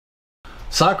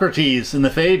Socrates in the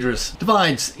Phaedrus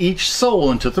divides each soul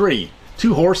into three: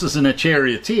 two horses and a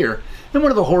charioteer, and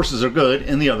one of the horses are good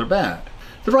and the other bad.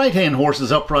 The right-hand horse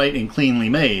is upright and cleanly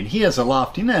made. He has a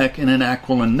lofty neck and an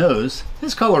aquiline nose.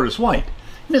 His color is white,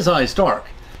 and his eyes dark.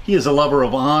 He is a lover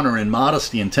of honor and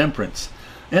modesty and temperance,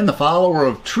 and the follower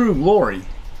of true glory.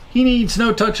 He needs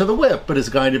no touch of the whip, but is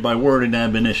guided by word and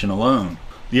admonition alone.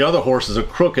 The other horse is a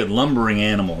crooked, lumbering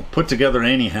animal, put together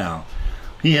anyhow.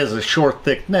 He has a short,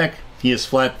 thick neck. He is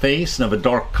flat-faced and of a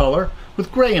dark color,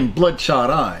 with gray and bloodshot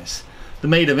eyes, the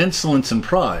mate of insolence and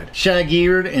pride,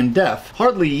 shag-eared and deaf,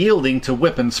 hardly yielding to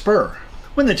whip and spur.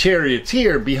 When the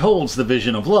charioteer beholds the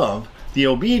vision of love, the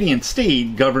obedient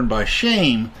steed, governed by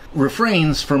shame,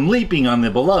 refrains from leaping on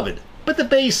the beloved. But the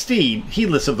base steed,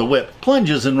 heedless of the whip,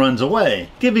 plunges and runs away,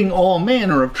 giving all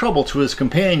manner of trouble to his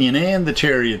companion and the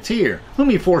charioteer,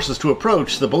 whom he forces to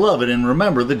approach the beloved and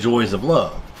remember the joys of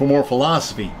love. For more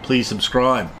philosophy, please subscribe.